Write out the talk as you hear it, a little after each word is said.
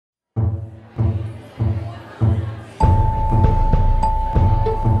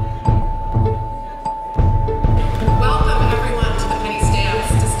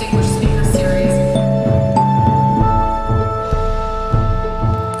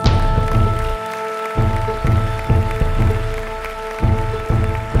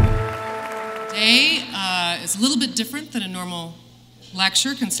different than a normal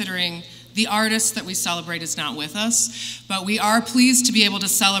lecture, considering the artist that we celebrate is not with us, but we are pleased to be able to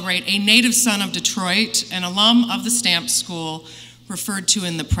celebrate a native son of Detroit, an alum of the Stamp School, referred to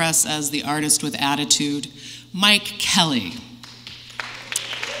in the press as the artist with attitude, Mike Kelley.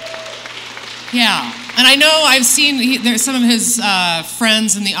 Yeah, and I know I've seen there's some of his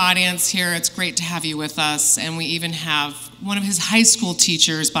friends in the audience here. It's great to have you with us, and we even have one of his high school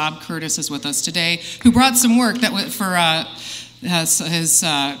teachers, Bob Curtis, is with us today, who brought some work that for his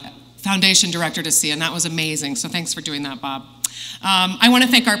foundation director to see, and that was amazing, so thanks for doing that, Bob. I want to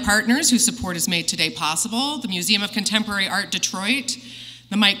thank our partners whose support has made today possible: the Museum of Contemporary Art Detroit,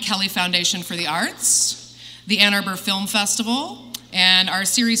 the Mike Kelley Foundation for the Arts, the Ann Arbor Film Festival, and our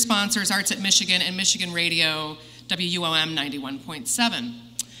series sponsors, Arts at Michigan and Michigan Radio, WUOM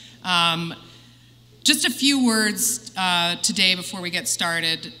 91.7. Just a few words today before we get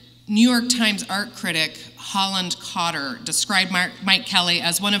started. New York Times art critic Holland Cotter described Mike Kelley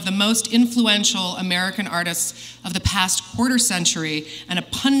as one of the most influential American artists of the past quarter century and a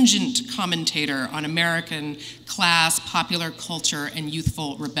pungent commentator on American class, popular culture, and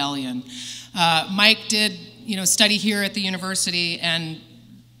youthful rebellion. Mike did, study here at the university, and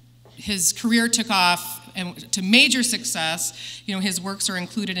his career took off to major success. His works are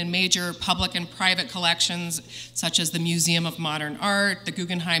included in major public and private collections, such as the Museum of Modern Art, the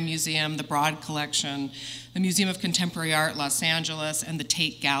Guggenheim Museum, the Broad Collection, the Museum of Contemporary Art, Los Angeles, and the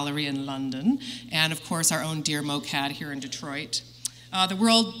Tate Gallery in London, and of course our own dear MOCAD here in Detroit. The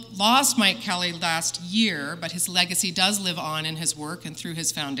world lost Mike Kelley last year, but his legacy does live on in his work and through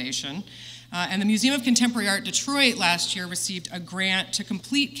his foundation. And the Museum of Contemporary Art Detroit last year received a grant to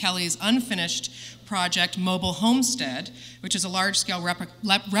complete Kelley's unfinished project, Mobile Homestead, which is a large-scale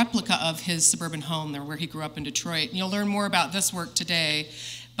replica of his suburban home there where he grew up in Detroit. And you'll learn more about this work today,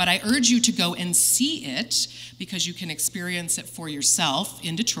 but I urge you to go and see it because you can experience it for yourself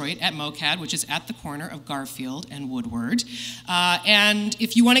in Detroit at MOCAD, which is at the corner of Garfield and Woodward. And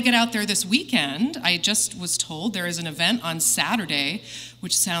if you want to get out there this weekend, I just was told there is an event on Saturday,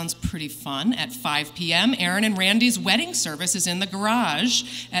 which sounds pretty fun, at 5 p.m. Aaron and Randy's wedding service is in the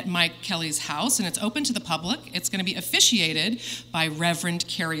garage at Mike Kelley's house, and it's open to the public. It's going to be officiated by Reverend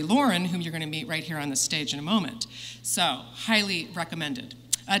Cary Loren, whom you're going to meet right here on the stage in a moment. So, highly recommended.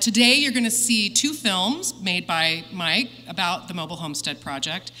 Today, you're going to see two films made by Mike about the Mobile Homestead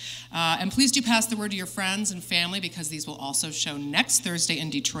Project. And please do pass the word to your friends and family because these will also show next Thursday in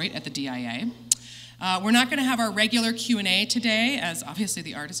Detroit at the DIA. We're not going to have our regular Q&A today, as obviously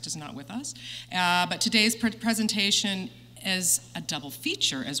the artist is not with us. But today's presentation is a double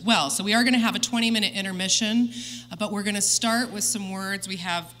feature as well. So we are going to have a 20-minute intermission, but we're going to start with some words. We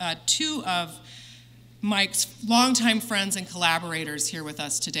have two of Mike's longtime friends and collaborators here with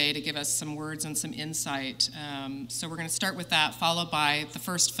us today to give us some words and some insight. So we're going to start with that, followed by the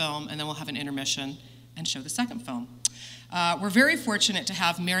first film, and then we'll have an intermission and show the second film. We're very fortunate to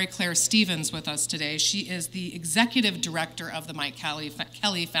have Mary Claire Stevens with us today. She is the executive director of the Mike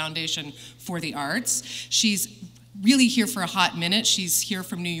Kelley Foundation for the Arts. She's really here for a hot minute. She's here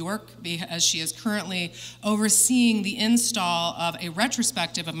from New York as she is currently overseeing the install of a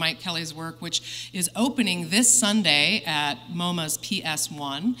retrospective of Mike Kelley's work, which is opening this Sunday at MOMA's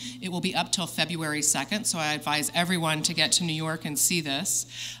PS1. It will be up till February 2nd, so I advise everyone to get to New York and see this.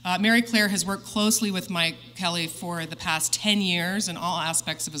 Mary Claire has worked closely with Mike Kelley for the past 10 years in all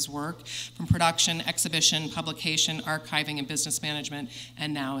aspects of his work, from production, exhibition, publication, archiving, and business management,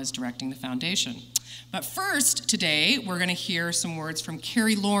 and now is directing the foundation. But first, today, we're going to hear some words from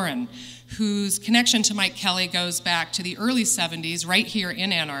Cary Loren, whose connection to Mike Kelley goes back to the early 70s, right here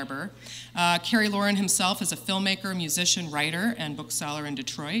in Ann Arbor. Cary Loren himself is a filmmaker, musician, writer, and bookseller in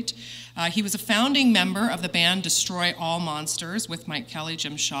Detroit. He was a founding member of the band Destroy All Monsters with Mike Kelley,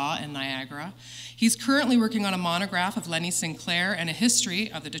 Jim Shaw, and Niagara. He's currently working on a monograph of Lenny Sinclair and a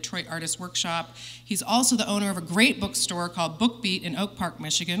history of the Detroit Artist Workshop. He's also the owner of a great bookstore called Bookbeat in Oak Park,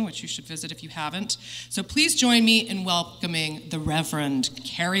 Michigan, which you should visit if you haven't. So please join me in welcoming the Reverend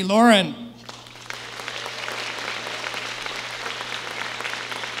Cary Loren.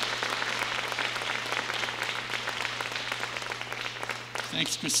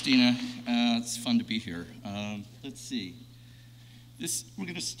 Thanks, Christina. It's fun to be here. Let's see. We're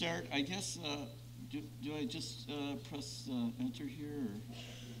going to start, I guess, do I just press enter here or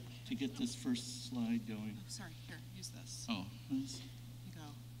to get this first slide going? Oh, sorry, here, use this. Oh, nice. You go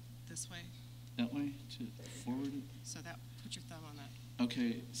this way. That way, to forward it? So put your thumb on that.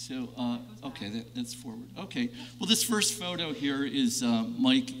 Okay, so, okay, that's forward. Okay, well, this first photo here is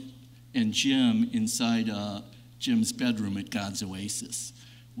Mike and Jim inside Jim's bedroom at God's Oasis,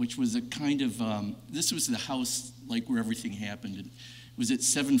 which was a kind of, this was the house like where everything happened. It was at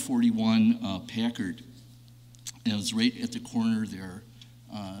 741 Packard, and it was right at the corner there,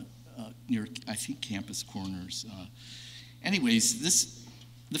 near, I think, Campus Corners. Anyways,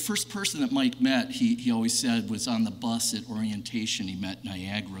 the first person that Mike met, he always said, was on the bus at orientation. He met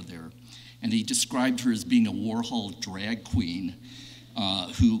Niagara there. And he described her as being a Warhol drag queen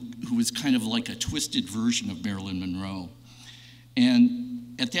who was kind of like a twisted version of Marilyn Monroe.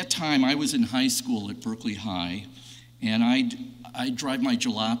 And at that time, I was in high school at Berkeley High, and I'd drive my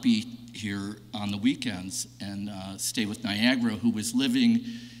jalopy here on the weekends and stay with Niagara, who was living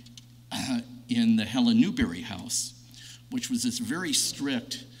in the Helen Newberry house, which was this very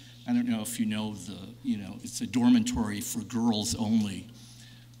strict, I don't know if you know it's a dormitory for girls only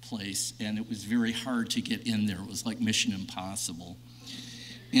place, and it was very hard to get in there. It was like Mission Impossible.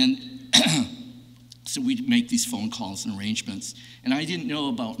 And so we'd make these phone calls and arrangements. And I didn't know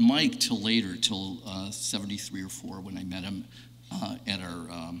about Mike till later, till 73 or 4, when I met him at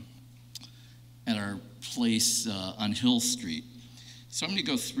our place on Hill Street. So I'm going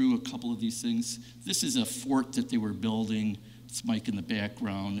to go through a couple of these things. This is a fort that they were building. It's Mike in the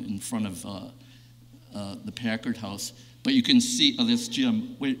background in front of the Packard House. But you can see, oh, that's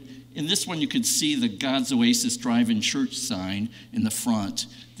Jim. Wait, in this one, you can see the God's Oasis Drive-In Church sign in the front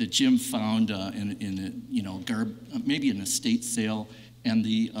that Jim found maybe an estate sale, and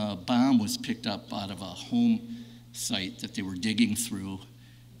the bomb was picked up out of a home site that they were digging through,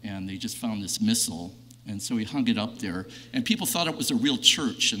 and they just found this missile. And so he hung it up there. And people thought it was a real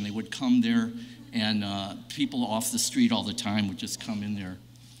church, and they would come there, and people off the street all the time would just come in there.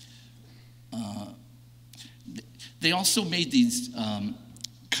 They also made these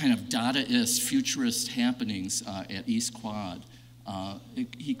kind of Dadaist, futurist happenings at East Quad.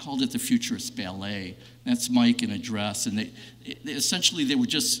 He called it the Futurist Ballet. That's Mike in a dress. And essentially they would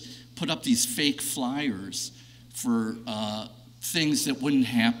just put up these fake flyers for things that wouldn't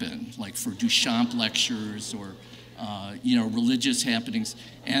happen, like for Duchamp lectures or religious happenings.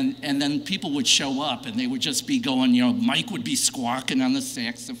 And then people would show up and they would just be going, Mike would be squawking on the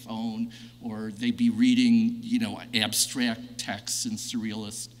saxophone, or they'd be reading, abstract texts and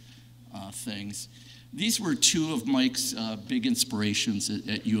surrealist things. These were two of Mike's big inspirations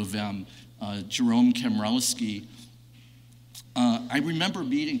at U of M. Jerome Kamrowski. I remember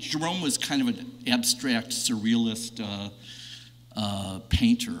meeting, Jerome was kind of an abstract surrealist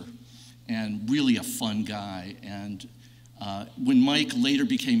painter, and really a fun guy. And when Mike later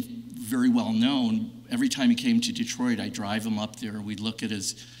became very well known, every time he came to Detroit, I'd drive him up there, we'd look at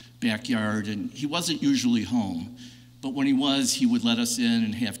his backyard, and he wasn't usually home. But when he was, he would let us in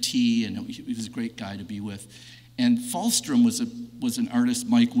and have tea, and he was a great guy to be with. And Falstrom was an artist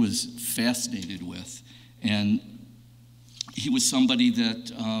Mike was fascinated with. And he was somebody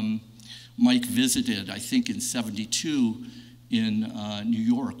that Mike visited, I think in '72, in New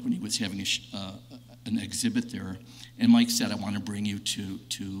York when he was having an exhibit there. And Mike said, I want to bring you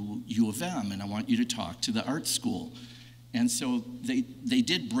to U of M, and I want you to talk to the art school. And so they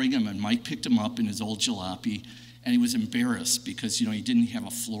did bring him, and Mike picked him up in his old jalopy, and he was embarrassed because, he didn't have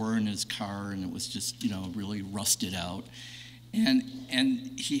a floor in his car, and it was just, really rusted out. And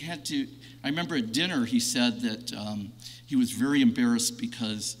he had to, I remember at dinner he said that he was very embarrassed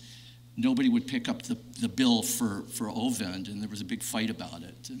because nobody would pick up the bill for Ovend, and there was a big fight about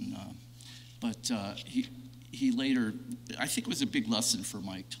it. And but he later, I think it was a big lesson for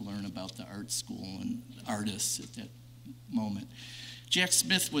Mike to learn about the art school and artists at that moment. Jack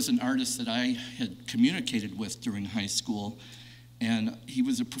Smith was an artist that I had communicated with during high school, and he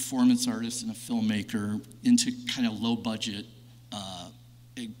was a performance artist and a filmmaker into kind of low budget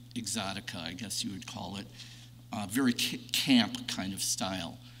exotica, I guess you would call it, very camp kind of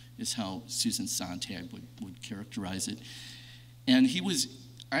style is how Susan Sontag would characterize it. And he was,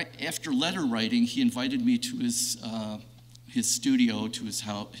 after letter writing, he invited me to his studio, to his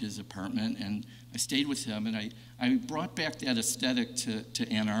house, his apartment, and I stayed with him, and I brought back that aesthetic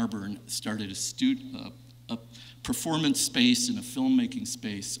to Ann Arbor and started a performance space and a filmmaking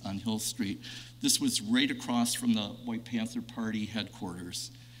space on Hill Street. This was right across from the White Panther Party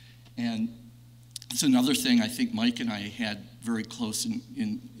headquarters. And it's another thing I think Mike and I had very close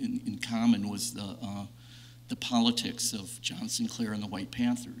in common was the politics of John Sinclair and the White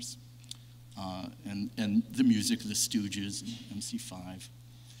Panthers, and the music of the Stooges and MC5.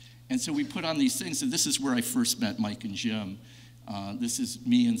 And so we put on these things, and this is where I first met Mike and Jim. This is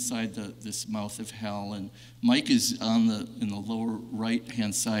me inside this mouth of hell, and Mike is in the lower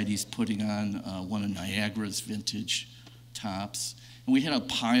right-hand side. He's putting on one of Niagara's vintage tops. And we had a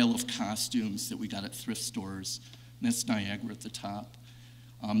pile of costumes that we got at thrift stores, and that's Niagara at the top.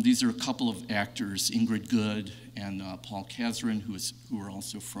 These are a couple of actors, Ingrid Good and Paul Kazarin, who are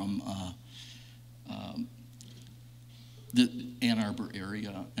also from the Ann Arbor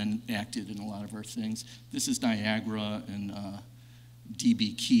area and acted in a lot of our things. This is Niagara and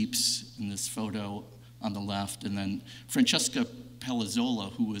D.B. Keeps in this photo on the left, and then Francesca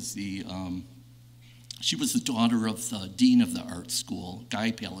Palazzola, who was she was the daughter of the dean of the art school,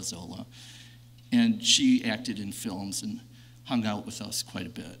 Guy Palazzola, and she acted in films and hung out with us quite a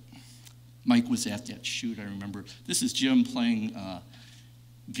bit. Mike was at that shoot, I remember. This is Jim playing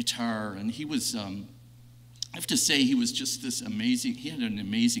guitar, and he was, I have to say, he was just this amazing, he had an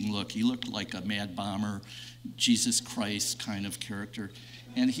amazing look. He looked like a Mad Bomber, Jesus Christ kind of character.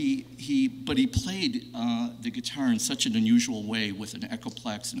 And but he played the guitar in such an unusual way with an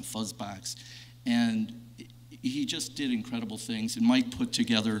Echoplex and a fuzz box. And he just did incredible things. And Mike put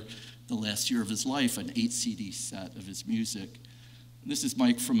together the last year of his life an 8-CD set of his music. This is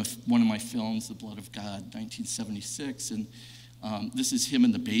Mike from one of my films, The Blood of God, 1976. And this is him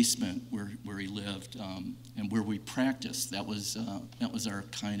in the basement where he lived and where we practiced. That was our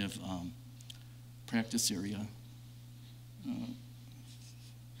kind of practice area.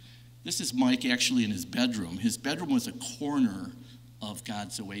 This is Mike actually in his bedroom. His bedroom was a corner of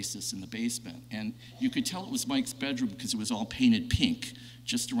God's Oasis in the basement. And you could tell it was Mike's bedroom because it was all painted pink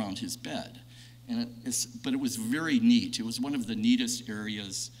just around his bed. But it was very neat. It was one of the neatest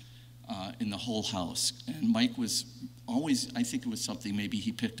areas in the whole house. And Mike was always, I think it was something maybe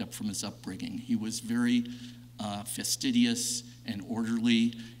he picked up from his upbringing. He was very fastidious and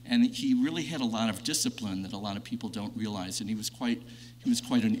orderly, and he really had a lot of discipline that a lot of people don't realize. And he was quite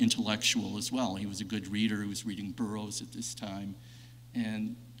an intellectual as well. He was a good reader. He was reading Burroughs at this time.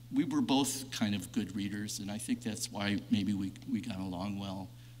 And we were both kind of good readers, and I think that's why maybe we got along well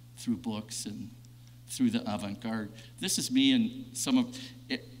through books and through the avant-garde. This is me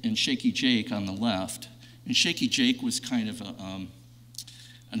and Shaky Jake on the left. And Shaky Jake was kind of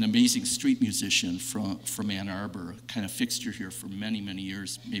an amazing street musician from Ann Arbor, kind of fixture here for many, many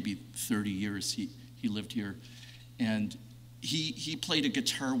years, maybe 30 years he lived here. And he played a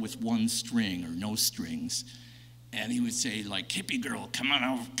guitar with one string or no strings. And he would say, like, hippie girl, come on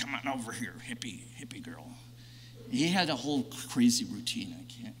over here, hippie girl. He had a whole crazy routine,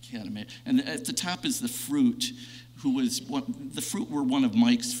 I can't imagine. And at the top is The Fruit, The Fruit were one of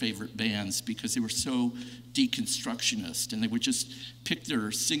Mike's favorite bands because they were so deconstructionist, and they would just pick their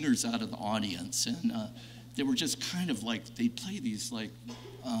singers out of the audience, and they were just kind of like, they'd play these like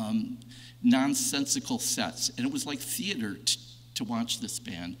nonsensical sets, and it was like theater to watch this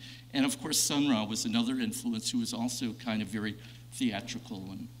band. And of course, Sun Ra was another influence who was also kind of very theatrical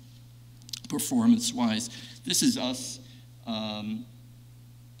and performance-wise. This is us.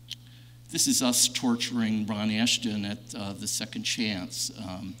 This is us torturing Ron Ashton at the Second Chance.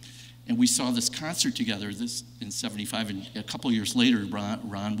 And we saw this concert together this in '75, and a couple years later,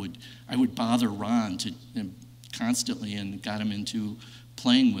 I would bother Ron constantly and got him into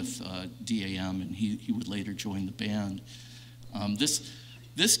playing with DAM, and he would later join the band.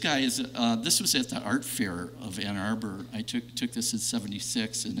 This guy is, this was at the art fair of Ann Arbor. I took this in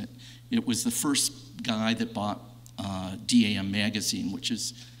 '76, and it was the first guy that bought DAM magazine, which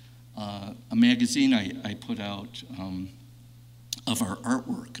is a magazine I put out of our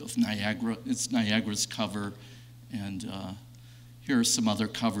artwork of Niagara. It's Niagara's cover, and here are some other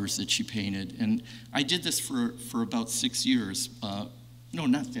covers that she painted. And I did this for about 6 years. No,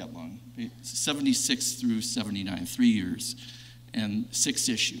 not that long. 76 through 79, 3 years, and 6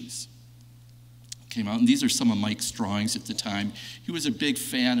 issues came out. And these are some of Mike's drawings at the time. He was a big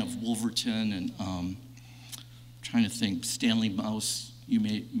fan of Wolverton and trying to think, Stanley Mouse, you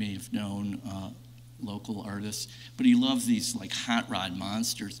may have known, local artists, but he loved these like hot rod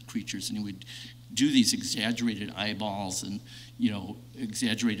monster creatures, and he would do these exaggerated eyeballs and,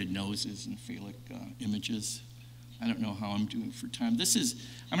 exaggerated noses and phallic images. I don't know how I'm doing for time.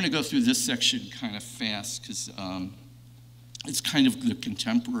 I'm going to go through this section kind of fast because it's kind of the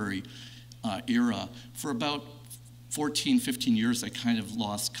contemporary era. For about 14, 15 years, I kind of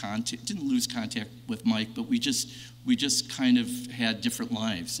lost contact, didn't lose contact with Mike, but we just kind of had different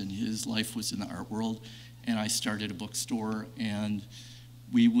lives, and his life was in the art world, and I started a bookstore, and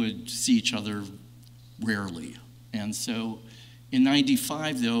we would see each other rarely. And so in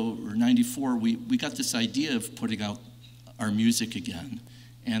 '95, though, or '94, we got this idea of putting out our music again,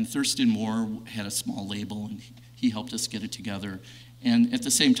 and Thurston Moore had a small label, and he helped us get it together. And at the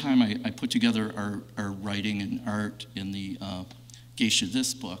same time, I put together our writing and art in the Geisha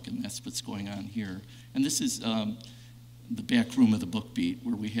This book, and that's what's going on here. And this is the back room of the Book Beat,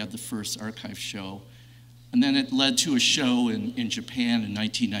 where we had the first archive show. And then it led to a show in Japan in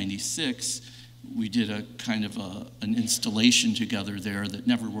 1996. We did a kind of an installation together there that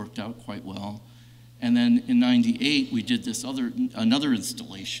never worked out quite well. And then in '98, we did this another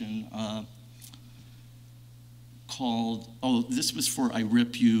installation called, this was for I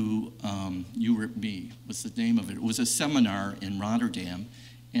Rip You, You Rip Me, was the name of it. It was a seminar in Rotterdam,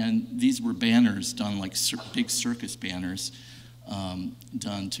 and these were banners done like big circus banners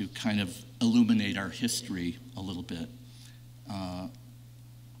done to kind of illuminate our history a little bit.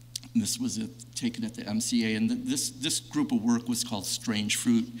 This was taken at the MCA, and this group of work was called Strange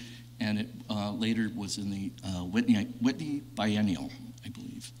Fruit, and it later was in the Whitney Biennial, I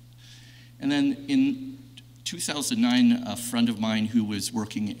believe. And then in 2009, a friend of mine who was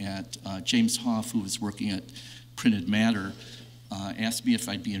working at, James Hoff, who was working at Printed Matter, asked me if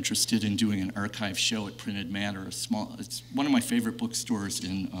I'd be interested in doing an archive show at Printed Matter, it's one of my favorite bookstores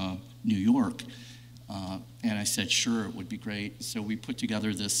in New York. And I said, sure, it would be great. So we put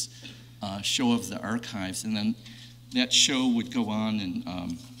together this show of the archives, and then that show would go on,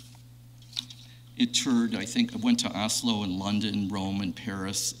 and it toured, I think, it went to Oslo and London, Rome and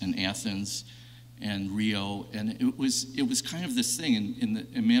Paris and Athens and Rio, and it was kind of this thing. In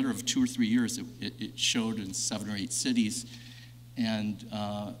a matter of 2 or 3 years, it showed in 7 or 8 cities, and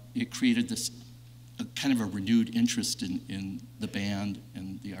it created this kind of a renewed interest in the band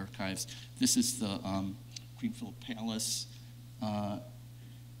and the archives. This is the Greenfield Palace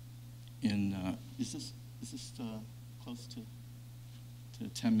is this close to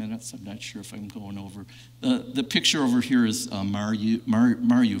 10 minutes? I'm not sure if I'm going over. The picture over here is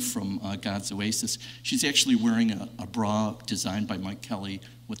Mario from God's Oasis. She's actually wearing a bra designed by Mike Kelley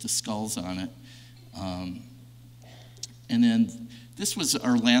with the skulls on it. And then this was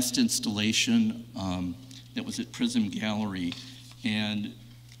our last installation that was at Prism Gallery. And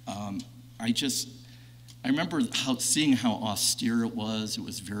I remember seeing how austere it was. It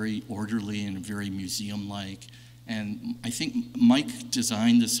was very orderly and very museum-like. And I think Mike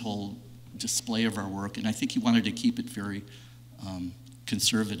designed this whole display of our work, and I think he wanted to keep it very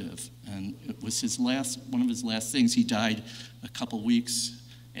conservative. And it was one of his last things. He died a couple weeks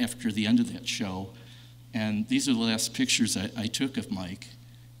after the end of that show. And these are the last pictures I took of Mike.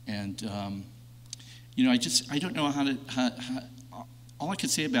 And, you know, I don't know all I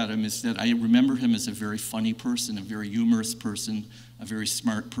could say about him is that I remember him as a very funny person, a very humorous person, a very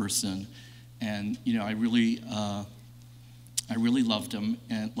smart person. And, you know, I really loved him,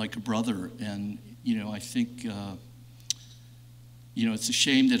 and like a brother. And, you know, I think, you know, it's a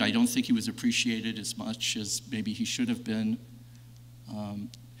shame that I don't think he was appreciated as much as maybe he should have been.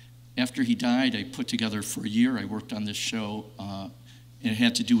 After he died, I put together for a year, I worked on this show, and it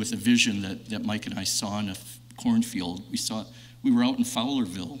had to do with a vision that Mike and I saw in a cornfield. We were out in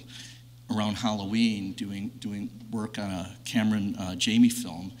Fowlerville around Halloween doing work on a Cameron Jamie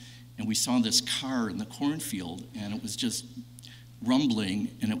film, and we saw this car in the cornfield, and it was just rumbling,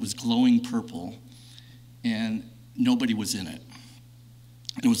 and it was glowing purple, and nobody was in it.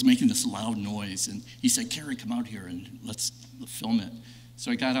 And it was making this loud noise, and he said, "Cary, come out here and let's film it."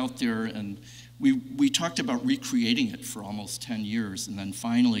 So I got out there, and we talked about recreating it for almost 10 years, and then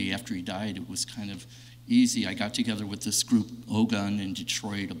finally, after he died, it was kind of easy. I got together with this group, Ogun in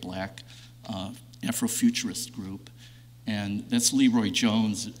Detroit, a black Afrofuturist group, and that's Leroy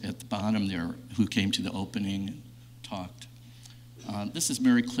Jones at the bottom there, who came to the opening and talked. This is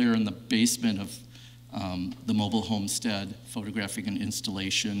Mary Claire in the basement of the mobile homestead, photographing an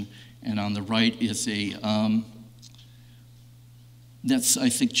installation, and on the right is that's, I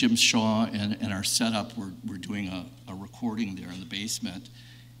think, Jim Shaw and our setup. We're doing a recording there in the basement.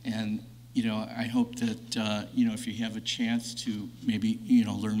 And, you know, I hope that, you know, if you have a chance to maybe, you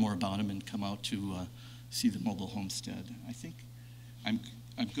know, learn more about him and come out to see the mobile homestead. I think I'm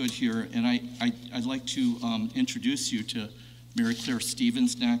good here. And I'd like to introduce you to Mary Claire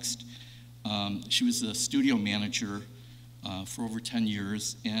Stevens next. She was the studio manager for over 10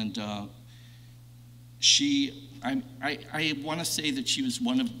 years. And I want to say that she was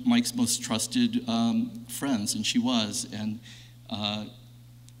one of Mike's most trusted friends, and she was. And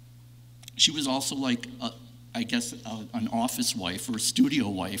she was also like, I guess, an office wife or a studio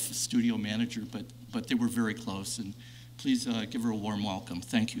manager, but they were very close. And please give her a warm welcome.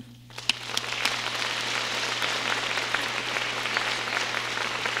 Thank you.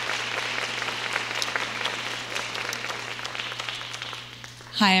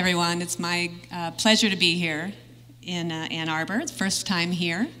 Hi, everyone. It's my pleasure to be here in Ann Arbor. It's the first time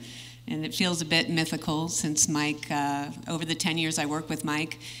here, and it feels a bit mythical since Mike, over the 10 years I worked with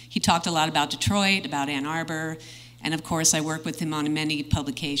Mike, he talked a lot about Detroit, about Ann Arbor, And of course, I worked with him on many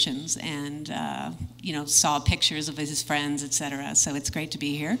publications and you know, saw pictures of his friends, etc. So it's great to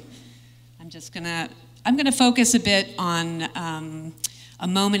be here. I'm gonna focus a bit on a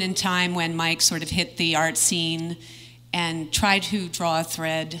moment in time when Mike sort of hit the art scene and tried to draw a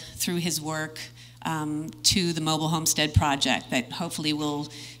thread through his work to the Mobile Homestead Project that hopefully will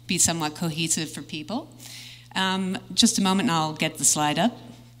be somewhat cohesive for people. Just a moment and I'll get the slide up.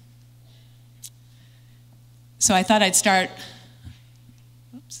 So I thought I'd start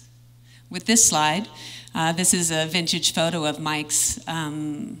with this slide. This is a vintage photo of Mike's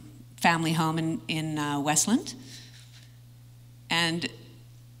family home in Westland. And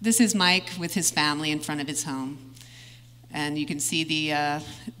this is Mike with his family in front of his home. And you can see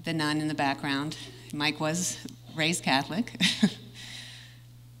the nun in the background. Mike was raised Catholic.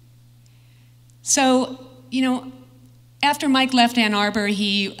 So, you know, after Mike left Ann Arbor,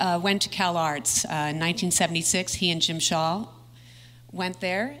 he went to Cal Arts. In 1976, he and Jim Shaw went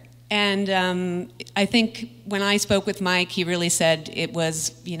there. And I think when I spoke with Mike, he really said it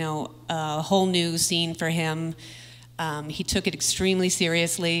was, you know, a whole new scene for him. He took it extremely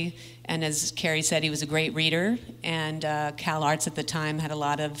seriously. And as Cary said, he was a great reader. And Cal Arts at the time had a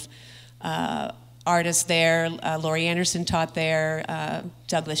lot of artists there. Laurie Anderson taught there,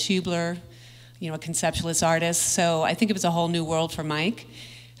 Douglas Hubler, you know, a conceptualist artist. So I think it was a whole new world for Mike.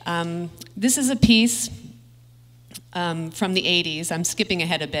 This is a piece from the 80s. I'm skipping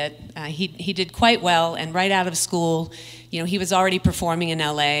ahead a bit. He did quite well, and right out of school, you know, he was already performing in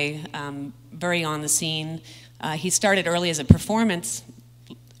LA, very on the scene. He started early as a performance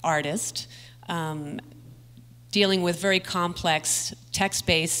artist, dealing with very complex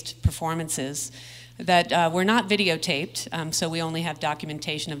text-based performances that were not videotaped, so we only have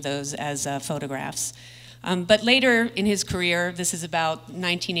documentation of those as photographs. But later in his career, this is about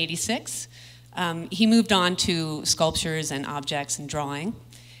 1986, he moved on to sculptures and objects and drawing.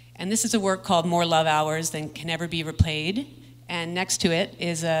 And this is a work called More Love Hours Than Can Ever Be Repaid. And next to it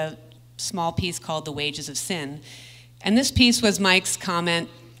is a small piece called The Wages of Sin. And this piece was Mike's comment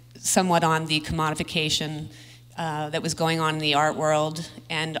somewhat on the commodification that was going on in the art world,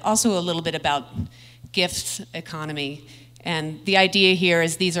 and also a little bit about gifts economy. And the idea here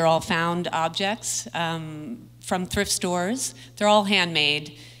is these are all found objects from thrift stores. They're all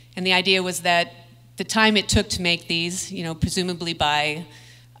handmade. And the idea was that the time it took to make these, you know, presumably by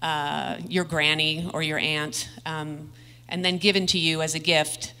your granny or your aunt, and then given to you as a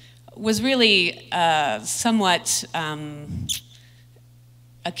gift, was really somewhat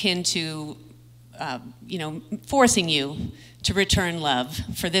akin to, you know, forcing you to return love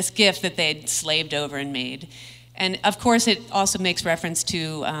for this gift that they'd slaved over and made. And of course, it also makes reference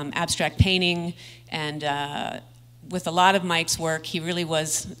to abstract painting, and with a lot of Mike's work, he really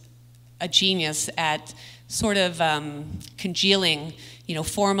was a genius at sort of congealing, you know,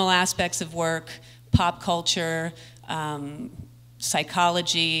 formal aspects of work, pop culture,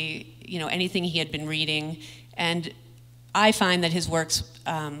 psychology, you know, anything he had been reading. And I find that his works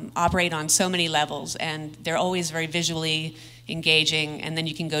operate on so many levels, and they're always very visually engaging, and then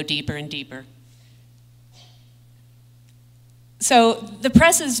you can go deeper and deeper. So the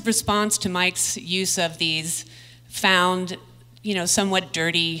press's response to Mike's use of these found, you know, somewhat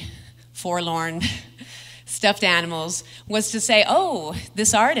dirty, forlorn stuffed animals was to say, oh,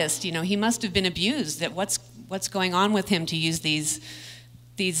 this artist, you know, he must have been abused, that what's going on with him to use these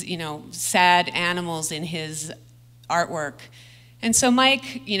you know, sad animals in his artwork. And so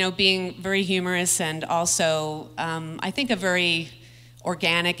Mike, you know, being very humorous and also, I think, a very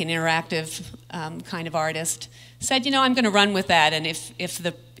organic and interactive kind of artist, said, you know, I'm going to run with that, and if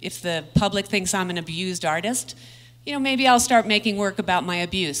the public thinks I'm an abused artist, you know, maybe I'll start making work about my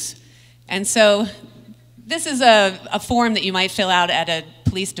abuse. And so this is a form that you might fill out at a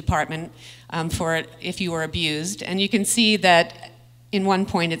police department for if you were abused, and you can see that in one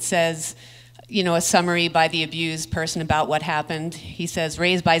point it says, you know, a summary by the abused person about what happened. He says,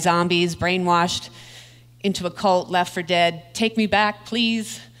 raised by zombies, brainwashed into a cult, left for dead, take me back,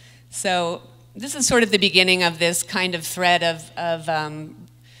 please. So this is sort of the beginning of this kind of thread of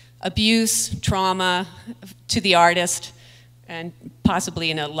abuse, trauma to the artist, and possibly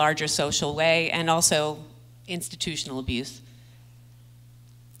in a larger social way, and also institutional abuse.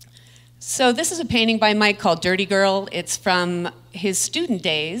 So this is a painting by Mike called Dirty Girl. It's from his student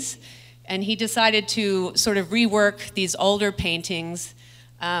days, and he decided to sort of rework these older paintings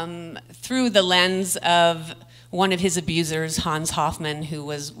through the lens of one of his abusers, Hans Hofmann, who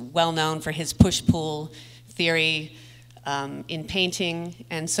was well known for his push-pull theory in painting.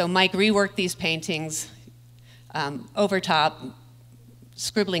 And so Mike reworked these paintings over top,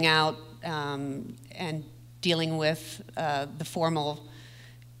 scribbling out and dealing with the formal,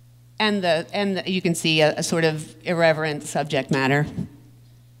 and you can see a sort of irreverent subject matter.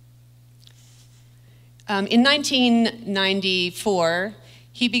 In 1994,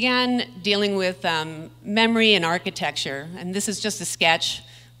 he began dealing with memory and architecture, and this is just a sketch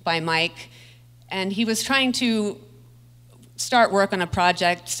by Mike, and he was trying to start work on a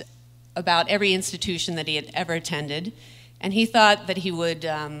project about every institution that he had ever attended, and he thought that he would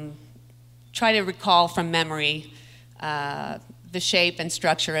try to recall from memory the shape and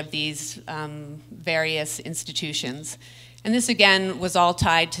structure of these various institutions. And this, again, was all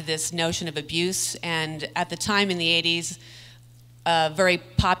tied to this notion of abuse, and at the time in the 80s, a very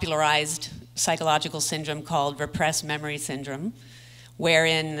popularized psychological syndrome called repressed memory syndrome,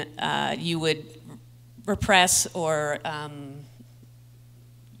 wherein you would repress or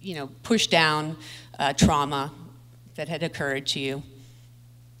push down trauma that had occurred to you.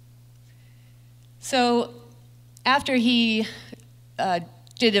 So after he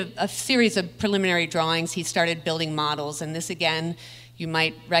did a series of preliminary drawings, he started building models, and this, again, you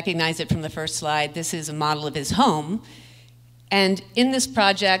might recognize it from the first slide. This is a model of his home. And in this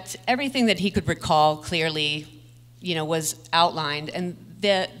project, everything that he could recall clearly, was outlined. And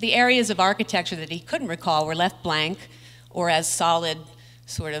the areas of architecture that he couldn't recall were left blank or as solid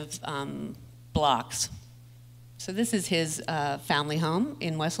sort of blocks. So this is his family home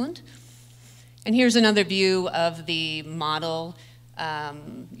in Westland. And here's another view of the model.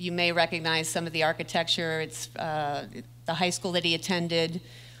 You may recognize some of the architecture. It's the high school that he attended,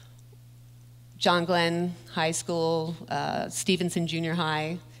 John Glenn High School, Stevenson Junior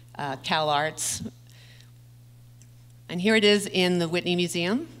High, Cal Arts. And here it is in the Whitney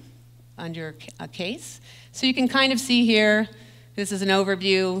Museum under a case. So you can kind of see here, this is an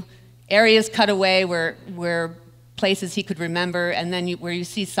overview, areas cut away where places he could remember, and then where you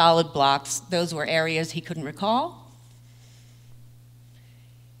see solid blocks, those were areas he couldn't recall.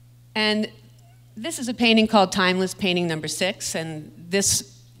 And this is a painting called Timeless Painting Number 6, and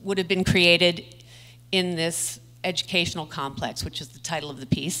this would have been created in this educational complex, which is the title of the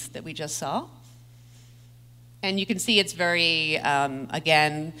piece that we just saw. And you can see it's very,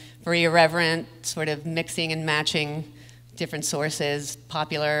 again, very irreverent, sort of mixing and matching different sources,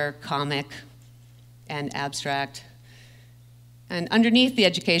 popular, comic, and abstract. And underneath the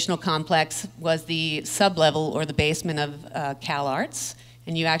educational complex was the sublevel or the basement of Cal Arts.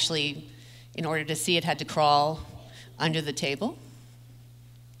 And you actually, in order to see it, had to crawl under the table.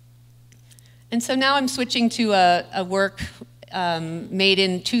 And so now I'm switching to a work made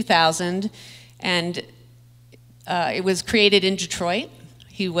in 2000, and it was created in Detroit.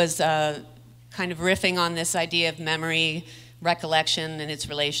 He was kind of riffing on this idea of memory, recollection, and its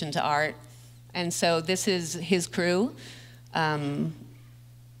relation to art. And so this is his crew on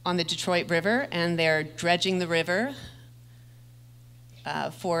the Detroit River, and they're dredging the river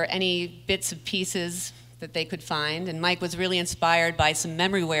for any bits and pieces that they could find. And Mike was really inspired by some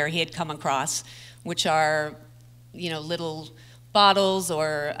memoryware he had come across, which are, little bottles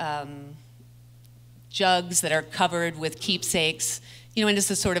or jugs that are covered with keepsakes, and it's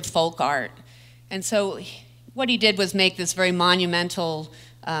a sort of folk art. And so what he did was make this very monumental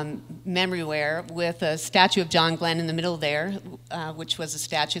memoryware with a statue of John Glenn in the middle there, which was a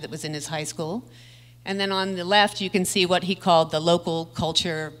statue that was in his high school. And then on the left, you can see what he called the Local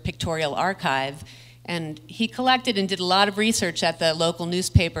Culture Pictorial Archive. And he collected and did a lot of research at the local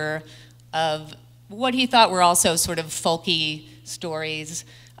newspaper of what he thought were also sort of folky stories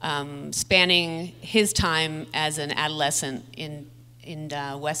spanning his time as an adolescent in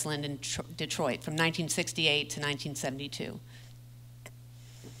Westland and Detroit from 1968 to 1972.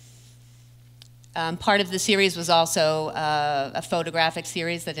 Part of the series was also a photographic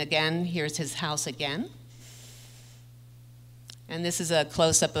series that, again, here's his house again. And this is a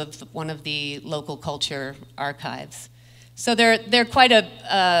close-up of one of the local culture archives. So they're quite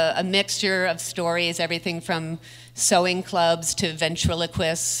a mixture of stories, everything from sewing clubs to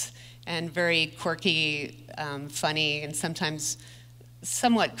ventriloquists, and very quirky, funny, and sometimes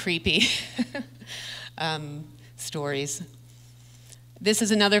somewhat creepy stories. This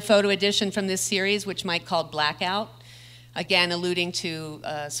is another photo edition from this series, which Mike called Blackout, again alluding to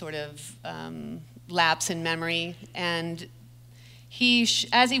a sort of lapse in memory. And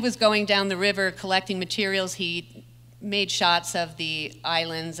as he was going down the river collecting materials, he made shots of the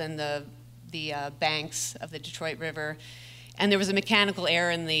islands and the banks of the Detroit River. And there was a mechanical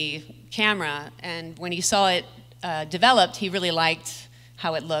error in the camera, and when he saw it developed, he really liked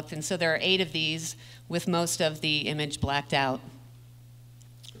how it looked. And so there are 8 of these, with most of the image blacked out.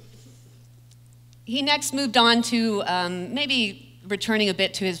 He next moved on to maybe returning a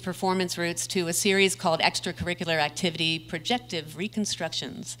bit to his performance roots, to a series called Extracurricular Activity Projective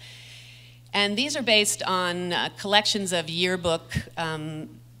Reconstructions. And these are based on collections of yearbook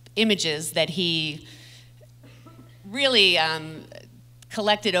images that he really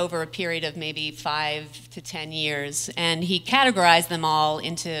collected over a period of maybe 5 to 10 years. And he categorized them all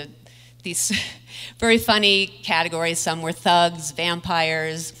into these very funny categories. Some were thugs,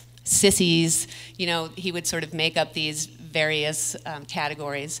 vampires, sissies. You know, he would sort of make up these various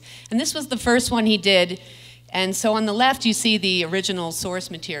categories. And this was the first one he did. And so on the left, you see the original source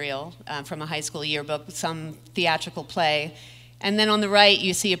material from a high school yearbook, some theatrical play. And then on the right,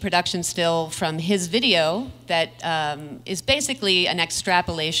 you see a production still from his video that is basically an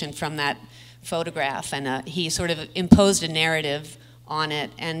extrapolation from that photograph. And he sort of imposed a narrative on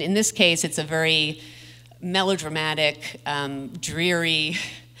it. And in this case, it's a very melodramatic, dreary,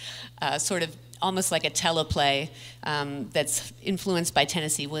 sort of almost like a teleplay that's influenced by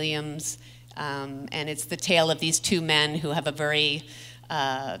Tennessee Williams. And it's the tale of these two men who have a very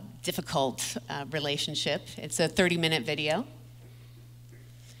difficult relationship. It's a 30-minute video.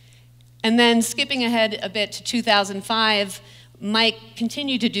 And then skipping ahead a bit to 2005, Mike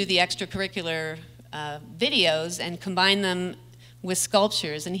continued to do the extracurricular videos and combine them with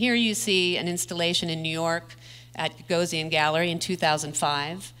sculptures. And here you see an installation in New York at Gagosian Gallery in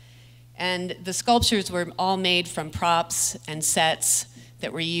 2005. And the sculptures were all made from props and sets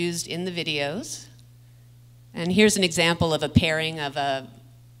that were used in the videos. And here's an example of a pairing of a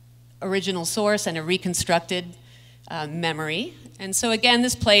original source and a reconstructed memory. And so again,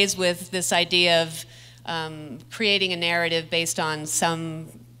 this plays with this idea of creating a narrative based on some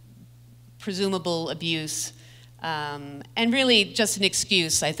presumable abuse, and really just an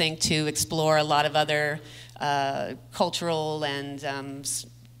excuse, I think, to explore a lot of other cultural and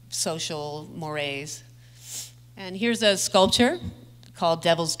social mores. And here's a sculpture called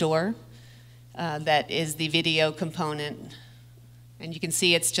Devil's Door that is the video component. And you can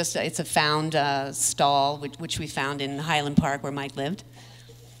see it's a found stall, which we found in Highland Park where Mike lived.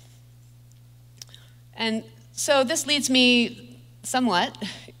 And so this leads me somewhat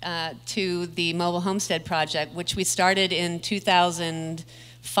to the Mobile Homestead Project, which we started in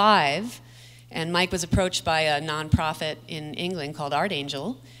 2005. And Mike was approached by a nonprofit in England called Art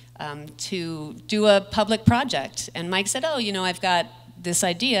Angel to do a public project. And Mike said, oh, you know, I've got this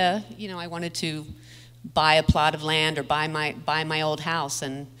idea, you know, I wanted to buy a plot of land or buy my old house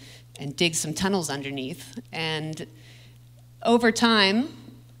and dig some tunnels underneath. And over time,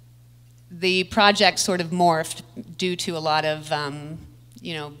 the project sort of morphed due to a lot of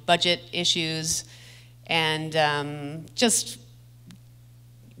you know, budget issues and just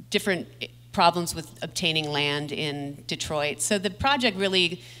different problems with obtaining land in Detroit. So the project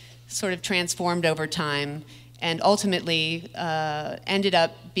really sort of transformed over time and ultimately ended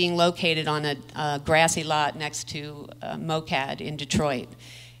up being located on a grassy lot next to MOCAD in Detroit.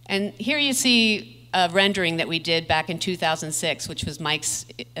 And here you see a rendering that we did back in 2006, which was Mike's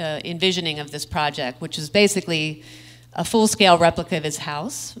envisioning of this project, which was basically a full-scale replica of his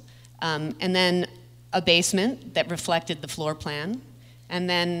house, and then a basement that reflected the floor plan, and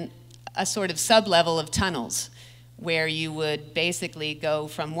then a sort of sub-level of tunnels where you would basically go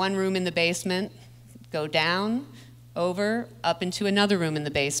from one room in the basement, go down, over, up into another room in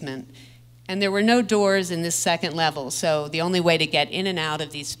the basement. And there were no doors in this second level, so the only way to get in and out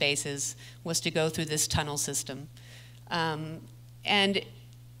of these spaces was to go through this tunnel system. And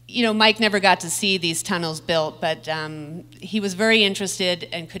you know, Mike never got to see these tunnels built, but he was very interested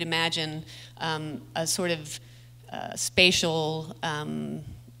and could imagine a sort of spatial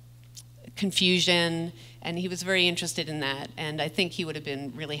confusion, and he was very interested in that. And I think he would have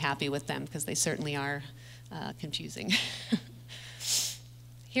been really happy with them because they certainly are confusing.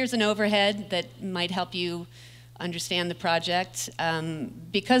 Here's an overhead that might help you understand the project.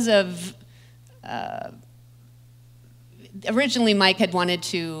 Because of, originally Mike had wanted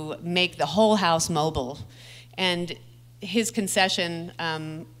to make the whole house mobile, and his concession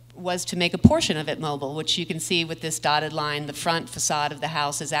was to make a portion of it mobile, which you can see with this dotted line. The front facade of the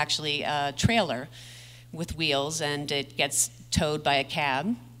house is actually a trailer with wheels, and it gets towed by a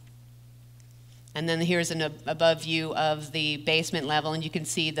cab. And then here's an above view of the basement level, and you can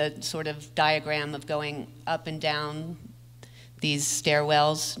see the sort of diagram of going up and down these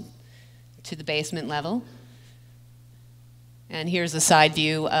stairwells to the basement level. And here's a side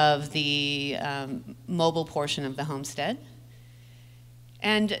view of the mobile portion of the homestead.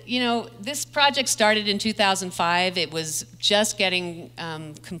 And you know, this project started in 2005. It was just getting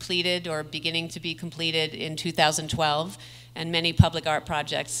completed or beginning to be completed in 2012. And many public art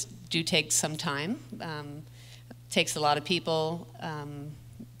projects do take some time. takes a lot of people,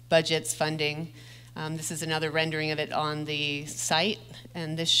 budgets, funding. This is another rendering of it on the site,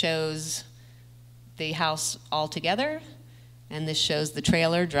 and this shows the house all together, and this shows the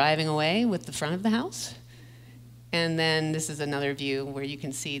trailer driving away with the front of the house. And then this is another view where you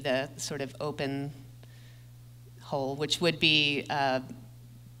can see the sort of open hole, which would be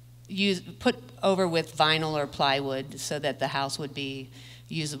put over with vinyl or plywood so that the house would be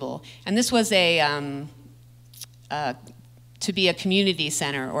usable. And this was to be a community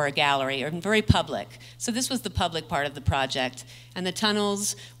center or a gallery, or very public. So this was the public part of the project. And the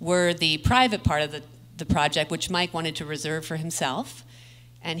tunnels were the private part of the project, which Mike wanted to reserve for himself.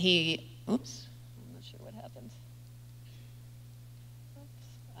 And he, oops, I'm not sure what happened.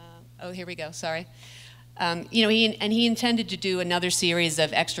 Oh, here we go, sorry. You know, he intended to do another series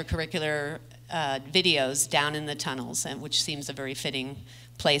of extracurricular videos down in the tunnels, which seems a very fitting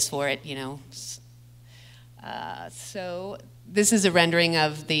place for it, you know. So this is a rendering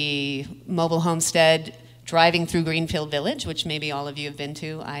of the mobile homestead driving through Greenfield Village, which maybe all of you have been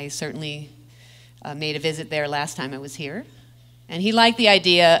to. I certainly made a visit there last time I was here. And he liked the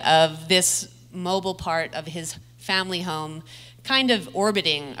idea of this mobile part of his family home kind of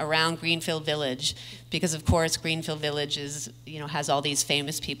orbiting around Greenfield Village, because of course Greenfield Village is, you know, has all these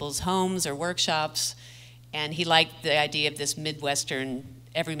famous people's homes or workshops, and he liked the idea of this Midwestern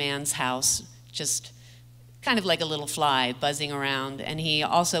everyman's house, just kind of like a little fly buzzing around. And he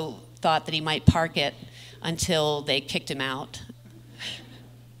also thought that he might park it until they kicked him out.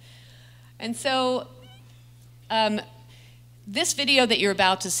 And so this video that you're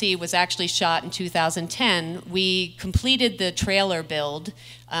about to see was actually shot in 2010. We completed the trailer build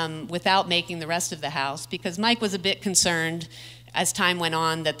without making the rest of the house, because Mike was a bit concerned as time went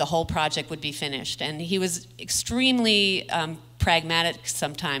on that the whole project would be finished. And he was extremely pragmatic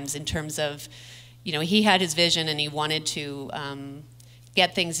sometimes in terms of, you know, he had his vision and he wanted to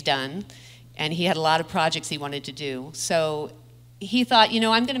get things done, and he had a lot of projects he wanted to do. So he thought, you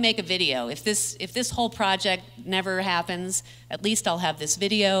know, I'm going to make a video. If this whole project never happens, at least I'll have this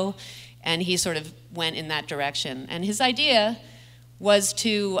video. And he sort of went in that direction. And his idea was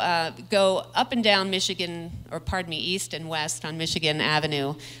to go up and down Michigan, or pardon me, east and west on Michigan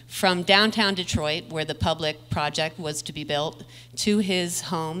Avenue, from downtown Detroit, where the public project was to be built, to his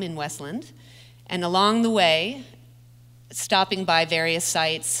home in Westland. And along the way, stopping by various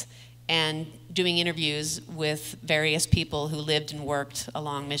sites and doing interviews with various people who lived and worked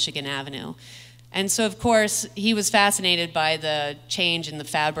along Michigan Avenue. And so, of course, he was fascinated by the change in the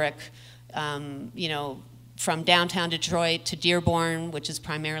fabric, you know, from downtown Detroit to Dearborn, which is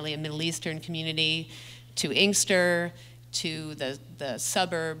primarily a Middle Eastern community, to Inkster, to the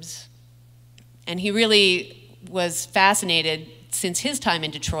suburbs. And he really was fascinated, since his time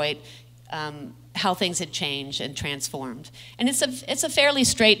in Detroit, how things had changed and transformed. And it's a fairly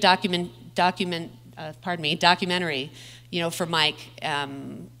straight documentary, you know, for Mike.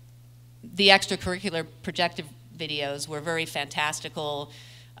 The extracurricular projective videos were very fantastical,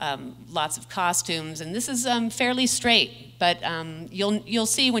 lots of costumes, and this is fairly straight. But you'll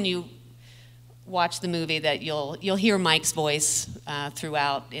see when you watch the movie that you'll hear Mike's voice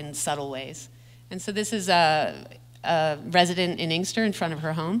throughout in subtle ways. And so this is a resident in Inkster in front of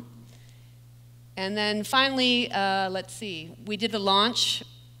her home. And then finally, let's see, we did the launch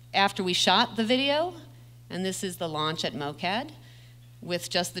after we shot the video, and this is the launch at MOCAD with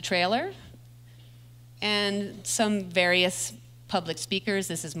just the trailer and some various public speakers.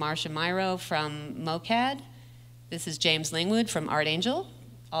 This is Marcia Myro from MOCAD. This is James Lingwood from Art Angel,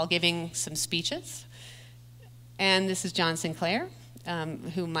 all giving some speeches. And this is John Sinclair,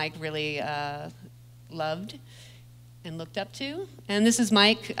 who Mike really loved and looked up to. And this is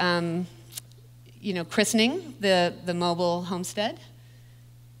Mike, you know, christening the mobile homestead.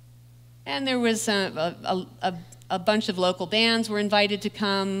 And there was a bunch of local bands were invited to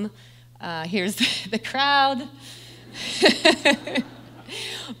come. Here's the crowd.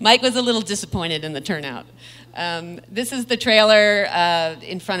 Mike was a little disappointed in the turnout. This is the trailer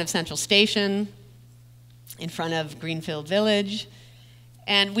in front of Central Station, in front of Greenfield Village.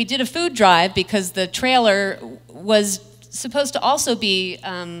 And we did a food drive because the trailer was supposed to also be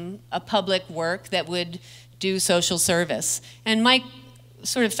a public work that would do social service. And Mike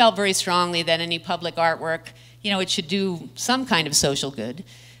sort of felt very strongly that any public artwork, you know, it should do some kind of social good.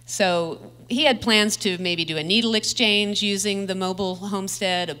 So he had plans to maybe do a needle exchange using the mobile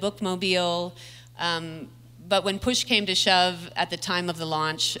homestead, a bookmobile. But when push came to shove at the time of the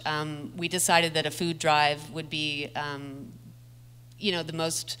launch, we decided that a food drive would be, you know,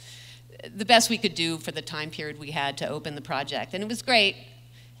 the best we could do for the time period we had to open the project. And it was great.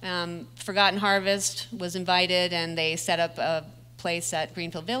 Forgotten Harvest was invited, and they set up a place at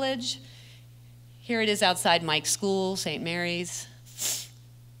Greenfield Village. Here it is outside Mike's school, St. Mary's.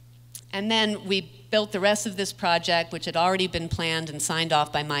 And then we built the rest of this project, which had already been planned and signed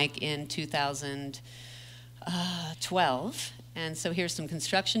off by Mike in 2012. And so here's some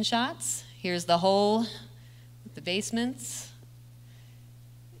construction shots. Here's the hole, the basements.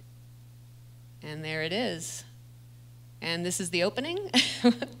 And there it is. And this is the opening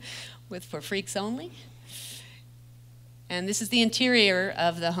for freaks only. And this is the interior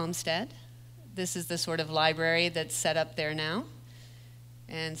of the homestead. This is the sort of library that's set up there now.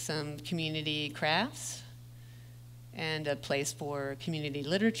 And some community crafts. And a place for community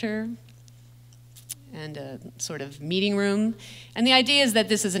literature. And a sort of meeting room. And the idea is that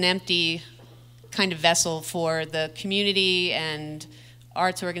this is an empty kind of vessel for the community and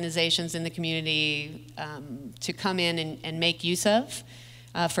arts organizations in the community to come in and make use of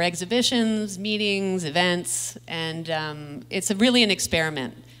for exhibitions, meetings, events, and it's really an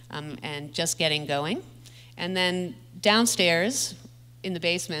experiment and just getting going. And then downstairs in the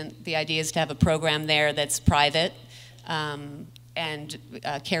basement, the idea is to have a program there that's private, and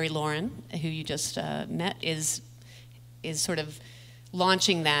Cary Loren, who you just met, is sort of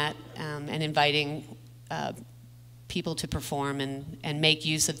launching that and inviting people to perform and make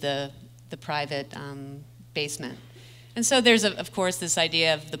use of the private basement. And so there's, of course, this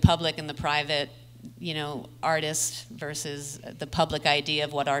idea of the public and the private, artist versus the public idea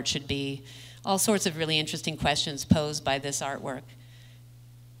of what art should be. All sorts of really interesting questions posed by this artwork.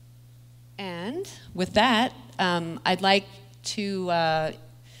 And with that, I'd like to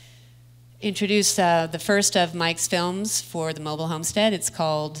introduce the first of Mike's films for the mobile homestead. It's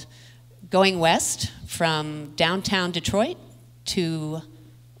called Going West, from downtown Detroit to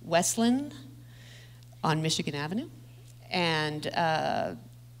Westland on Michigan Avenue. And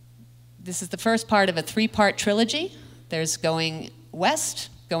this is the first part of a three-part trilogy. There's Going West,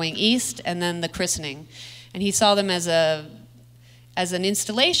 Going East, and then the christening. And he saw them as an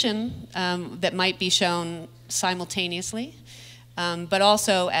installation that might be shown simultaneously, but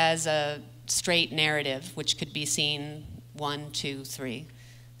also as a straight narrative, which could be seen 1, 2, 3.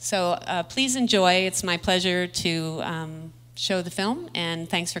 So please enjoy. It's my pleasure to show the film, and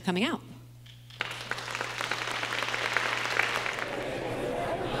thanks for coming out.